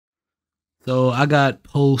So I got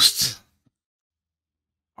post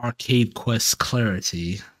Arcade Quest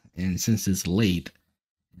clarity, and since it's late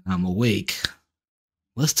and I'm awake,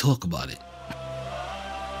 let's talk about it.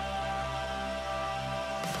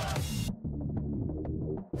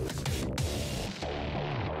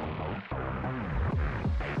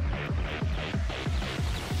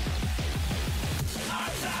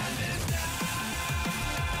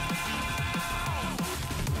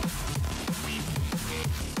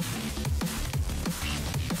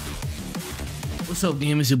 What's up,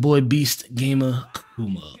 gamers? Your boy Beast Gamer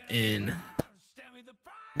Kuma, and I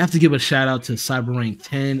have to give a shout out to CyberRank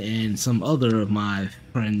 10 and some other of my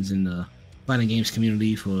friends in the fighting games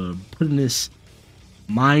community for putting this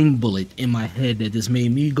mind bullet in my head that just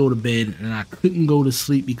made me go to bed and I couldn't go to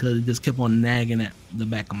sleep because it just kept on nagging at the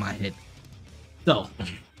back of my head. So,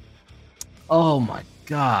 oh my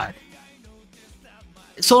god,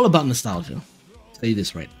 it's all about nostalgia. I'll tell you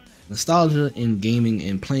this right now. Nostalgia in gaming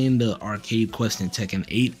and playing the Arcade Quest in Tekken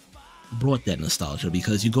 8 brought that nostalgia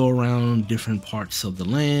because you go around different parts of the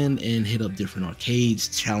land and hit up different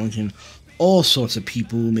arcades, challenging all sorts of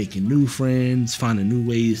people, making new friends, finding new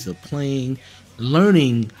ways of playing,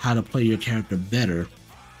 learning how to play your character better,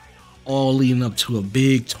 all leading up to a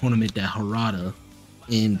big tournament that Harada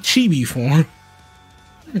in chibi form,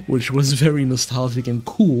 which was very nostalgic and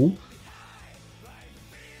cool,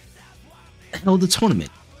 held the tournament.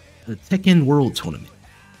 The Tekken World Tournament.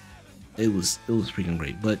 It was freaking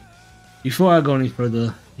great. But before I go any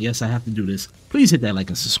further, yes, I have to do this. Please hit that like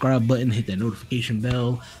and subscribe button, hit that notification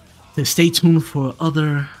bell to stay tuned for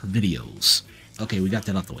other videos. Okay, we got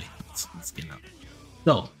that out the way. Let's get out.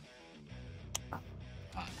 So,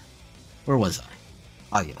 where was I?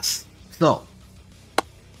 Ah, yes. So,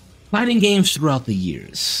 fighting games throughout the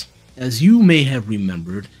years. As you may have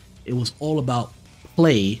remembered, it was all about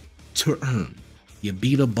play to earn. You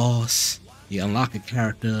beat a boss, you unlock a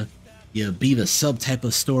character, you beat a subtype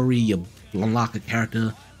of story, you unlock a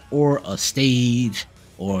character, or a stage,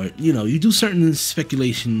 or, you know, you do certain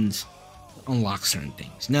speculations to unlock certain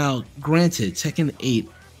things. Now, granted, Tekken 8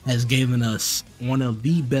 has given us one of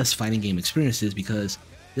the best fighting game experiences because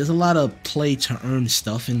there's a lot of play to earn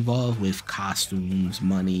stuff involved with costumes,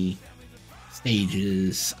 money,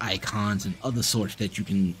 stages, icons, and other sorts that you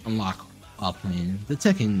can unlock while playing the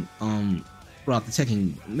Tekken, throughout the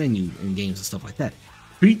Tekken menu and games and stuff like that.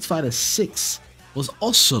 Street Fighter 6 was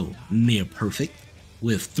also near perfect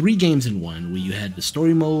with 3 games in one, where you had the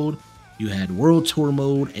story mode, you had World Tour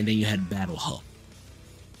mode, and then you had Battle Hub.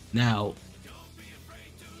 Now,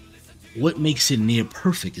 what makes it near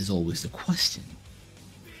perfect is always the question.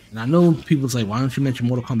 And I know people's like, why don't you mention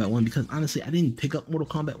Mortal Kombat 1? Because honestly, I didn't pick up Mortal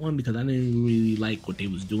Kombat 1 because I didn't really like what they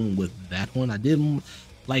was doing with that one. I did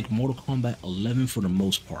like Mortal Kombat 11 for the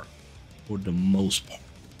most part. But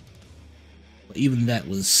even that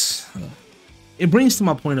was it brings to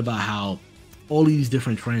my point about how all these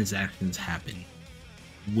different transactions happen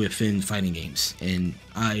within fighting games, and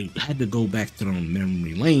I had to go back to the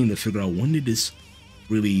memory lane to figure out when did this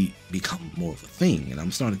really become more of a thing. And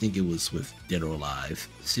I'm starting to think it was with Dead or Alive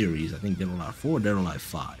series. I think Dead or Alive 4, Dead or Alive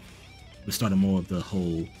 5. We started more of the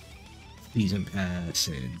whole season pass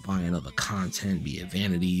and buying other content, be it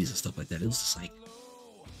vanities and stuff like that. It was just like,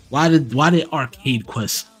 why did Arcade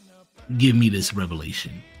Quest give me this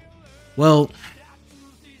revelation? Well,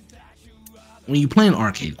 when you play an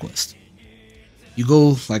Arcade Quest, you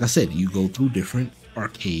go, like I said, you go through different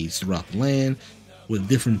arcades throughout the land with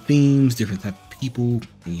different themes, different type of people,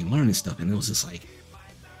 and you learn and stuff. And it was just like,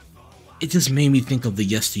 it just made me think of the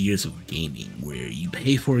yesteryears of gaming, where you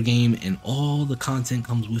pay for a game and all the content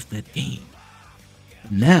comes with that game.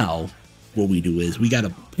 Now, what we do is we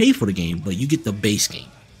gotta pay for the game, but you get the base game.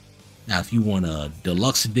 Now, if you want a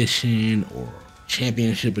deluxe edition or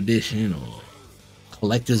championship edition or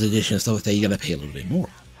collector's edition and stuff like that, you gotta pay a little bit more.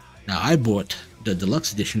 Now, I bought the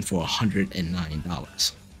deluxe edition for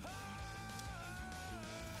 $109.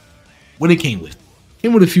 What it came with?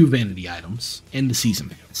 Came with a few vanity items and the season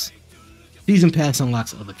pass. Season pass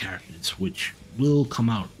unlocks other characters, which will come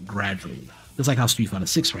out gradually. Just like how Street Fighter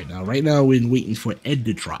 6 right now. Right now, we're waiting for Ed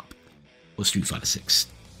to drop for Street Fighter 6.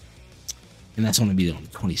 And that's going to be on the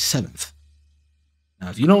 27th. Now,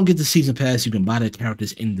 if you don't get the season pass, you can buy the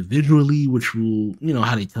characters individually, which will, you know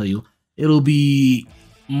how they tell you, it'll be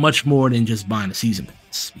much more than just buying a season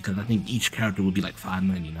pass, because I think each character will be like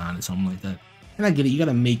 $5.99 or something like that. And I get it, you got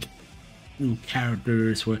to make new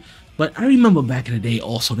characters for, but I remember back in the day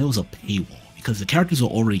also there was a paywall because the characters were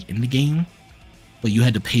already in the game, but you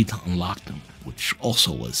had to pay to unlock them, which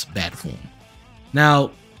also was bad form.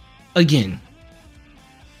 Now, again,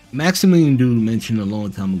 Maximilian Dude mentioned a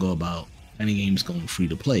long time ago about any games going free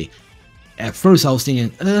to play. At first, I was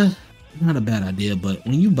thinking, not a bad idea, but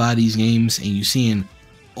when you buy these games and you're seeing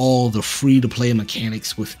all the free-to-play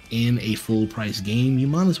mechanics within a full-price game, you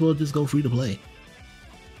might as well just go free-to-play.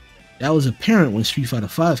 That was apparent when Street Fighter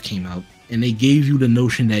V came out, and they gave you the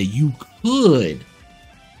notion that you could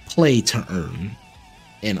play to earn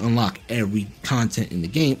and unlock every content in the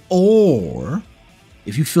game, or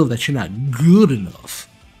if you feel that you're not good enough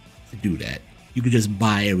to do that, you could just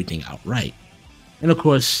buy everything outright. And of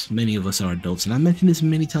course, many of us are adults, and I mentioned this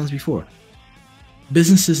many times before.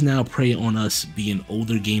 Businesses now prey on us being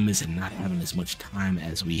older gamers and not having as much time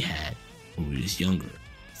as we had when we was younger.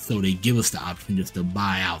 So they give us the option just to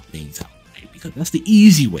buy out things outright, because that's the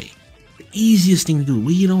easy way. The easiest thing to do.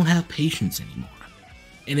 We don't have patience anymore.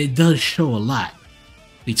 And it does show a lot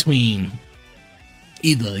between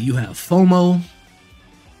either you have FOMO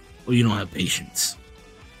or you don't have patience.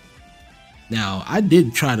 Now, I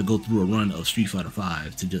did try to go through a run of Street Fighter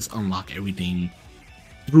V to just unlock everything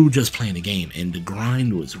through just playing the game, and the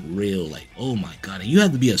grind was real, like, oh my god. And you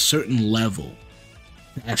had to be a certain level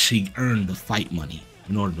to actually earn the fight money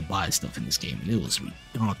in order to buy stuff in this game, and it was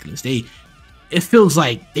ridiculous. It feels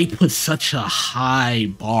like they put such a high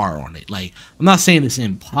bar on it. Like, I'm not saying it's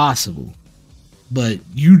impossible, but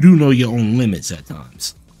you do know your own limits at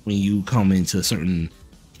times when you come into certain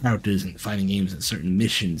characters and fighting games and certain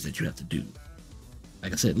missions that you have to do.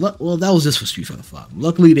 Like I said, well, that was just for Street Fighter V.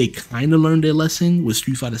 Luckily, they kind of learned their lesson with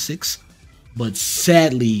Street Fighter 6, but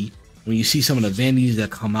sadly, when you see some of the vanities that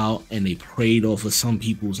come out and they preyed off of some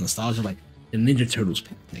people's nostalgia, like the Ninja Turtles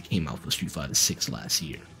pack that came out for Street Fighter 6 last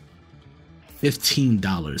year,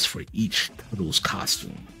 $15 for each Turtles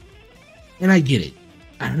costume. And I get it.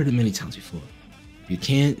 I heard it many times before. If you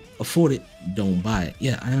can't afford it, don't buy it.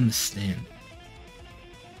 Yeah, I understand.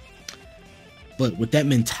 But with that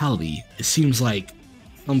mentality, it seems like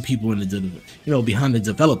some people in the behind the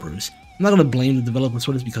developers. I'm not gonna blame the developers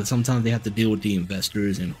for this, because sometimes they have to deal with the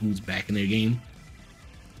investors and who's backing their game.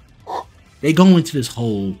 They go into this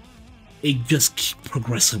whole, it just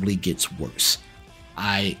progressively gets worse.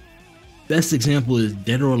 Best example is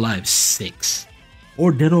Dead or Alive 6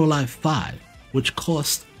 or Dead or Alive 5, which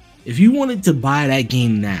cost, if you wanted to buy that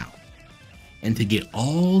game now and to get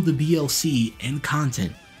all the DLC and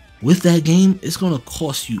content with that game, it's gonna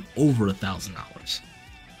cost you over $1,000.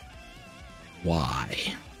 Why?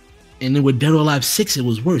 And then with Dead or Alive 6, it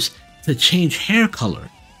was worse. To change hair color,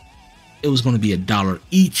 it was gonna be $1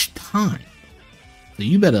 each time. So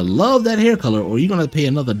you better love that hair color, or you're gonna pay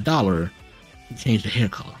another $1 to change the hair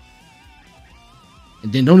color.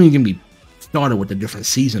 And then don't even get me started with the different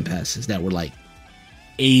season passes that were like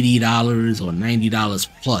 $80 or $90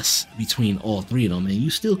 plus between all three of them, and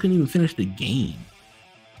you still couldn't even finish the game.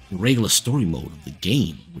 The regular story mode of the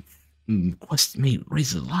game, which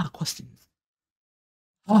raises a lot of questions.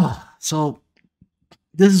 So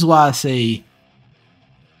this is why I say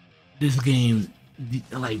this game,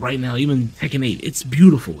 like right now, even Tekken 8, it's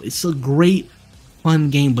beautiful. It's a great, fun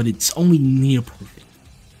game, but it's only near perfect.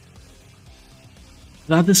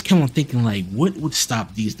 But I just kept on thinking, like, what would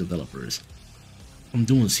stop these developers from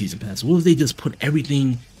doing season pass? What if they just put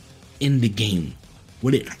everything in the game?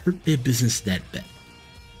 Would it hurt their business that bad?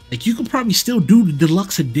 Like, you could probably still do the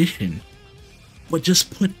deluxe edition, but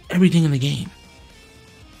just put everything in the game.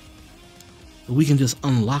 So we can just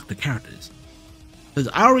unlock the characters.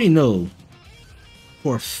 Because I already know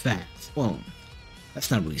for a fact, well,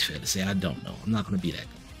 that's not really fair to say, I don't know. I'm not going to be that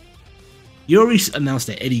guy. You already announced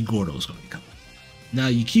that Eddie Gordo is going to be coming. Now,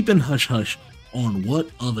 you keep in hush-hush on what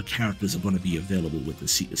other characters are going to be available with the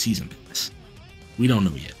season pass. We don't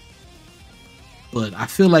know yet. But I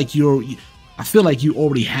feel like you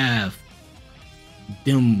already have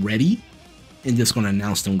them ready and just going to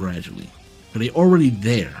announce them gradually. But they're already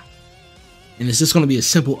there. And it's just going to be a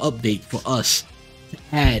simple update for us to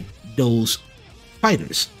add those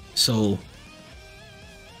fighters. So,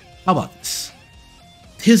 how about this?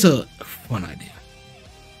 Here's a fun idea.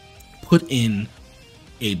 Put in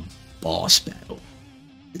a boss battle.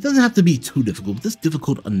 It doesn't have to be too difficult, but just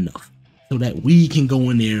difficult enough so that we can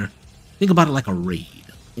go in there. Think about it like a raid.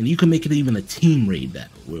 And you can make it even a team raid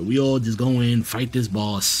battle where we all just go in, fight this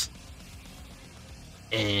boss,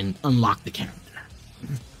 and unlock the character.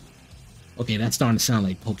 Okay, that's starting to sound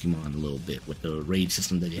like Pokemon a little bit with the raid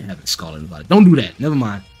system that you have in Scarlet and Violet. Don't do that. Never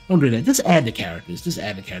mind. Don't do that. Just add the characters. Just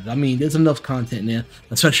add the characters. I mean, there's enough content there,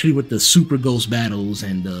 especially with the Super Ghost battles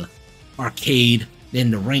and the arcade, then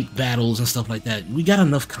the rank battles and stuff like that. We got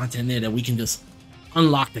enough content there that we can just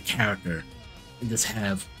unlock the character and just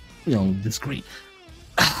have, this great.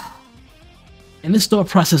 And this thought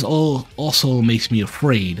process also makes me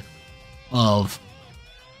afraid of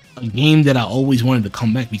a game that I always wanted to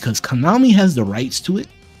come back because Konami has the rights to it,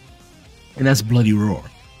 and that's Bloody Roar.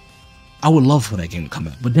 I would love for that game to come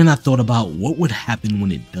back, but then I thought about what would happen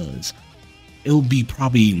when it does. It will be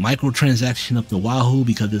probably microtransaction up the wahoo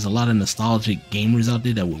because there's a lot of nostalgic gamers out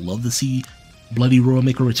there that would love to see Bloody Roar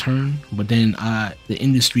make a return, but then the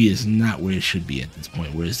industry is not where it should be at this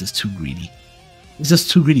point, where it's just too greedy. It's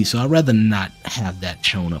just too greedy, so I'd rather not have that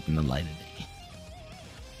shown up in the light of day.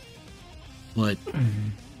 But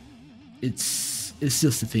it's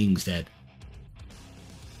just the things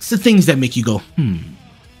that make you go,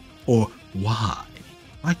 or why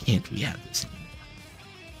can't we have this anymore?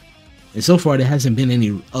 And so far there hasn't been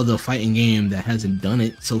any other fighting game that hasn't done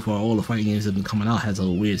it. So far all the fighting games that have been coming out has a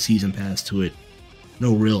weird season pass to it,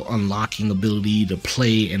 no real unlocking ability to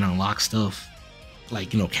play and unlock stuff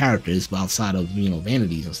like, you know, characters, but outside of, you know,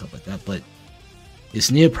 vanities and stuff like that. But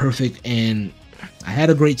it's near perfect, and I had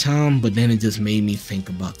a great time, but then it just made me think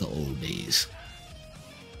about the old days.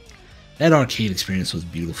 That arcade experience was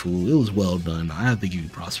beautiful. It was well done. I have to give you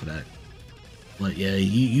props for that. But yeah,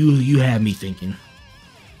 you had me thinking.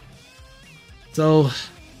 So,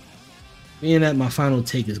 being that my final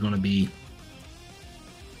take is gonna be,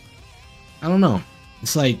 I don't know.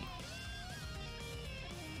 It's like,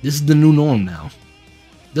 this is the new norm now.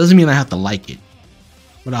 Doesn't mean I have to like it,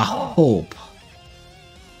 but I hope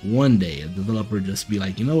one day a developer just be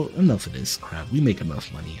like, you know, enough of this crap. We make enough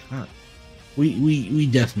money. We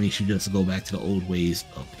definitely should just go back to the old ways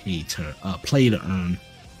of play to earn,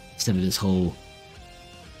 instead of this whole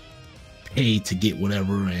pay to get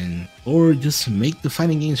whatever, or just make the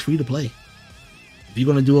fighting games free to play. If you're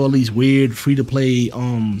gonna do all these weird free to play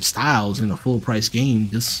styles in a full price game,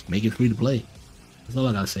 just make it free to play. That's all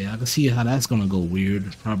I gotta say. I can see how that's gonna go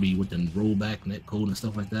weird, probably with the rollback netcode and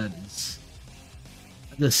stuff like that.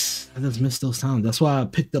 I just miss those times. That's why I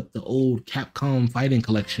picked up the old Capcom fighting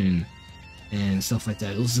collection and stuff like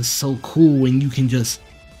that. It was just so cool when you can just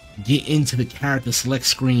get into the character select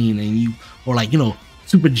screen and or like, you know,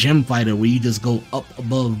 Super Gem Fighter, where you just go up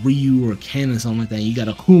above Ryu or Ken or something like that. You got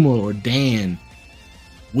a Kuma or Dan,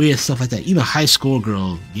 weird stuff like that. Even High Score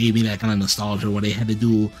Girl gave me that kind of nostalgia where they had to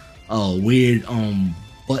do weird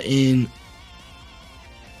button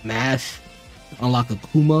mash to unlock a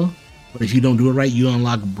Kuma, but if you don't do it right, you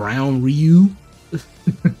unlock Brown Ryu.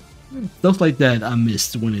 Stuff like that I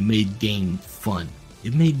missed when it made game fun.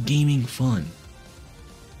 It made gaming fun.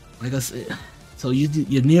 Like I said, so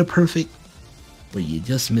you're near perfect, but you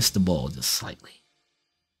just missed the ball just slightly.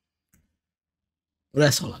 Well,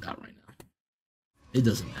 that's all I got right now. It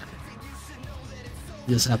doesn't matter.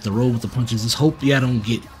 You just have to roll with the punches. Just hope y'all don't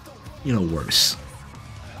get, you know, worse.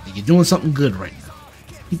 Like, you're doing something good right now.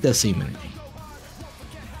 Keep that same energy.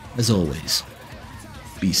 As always,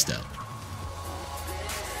 be stout.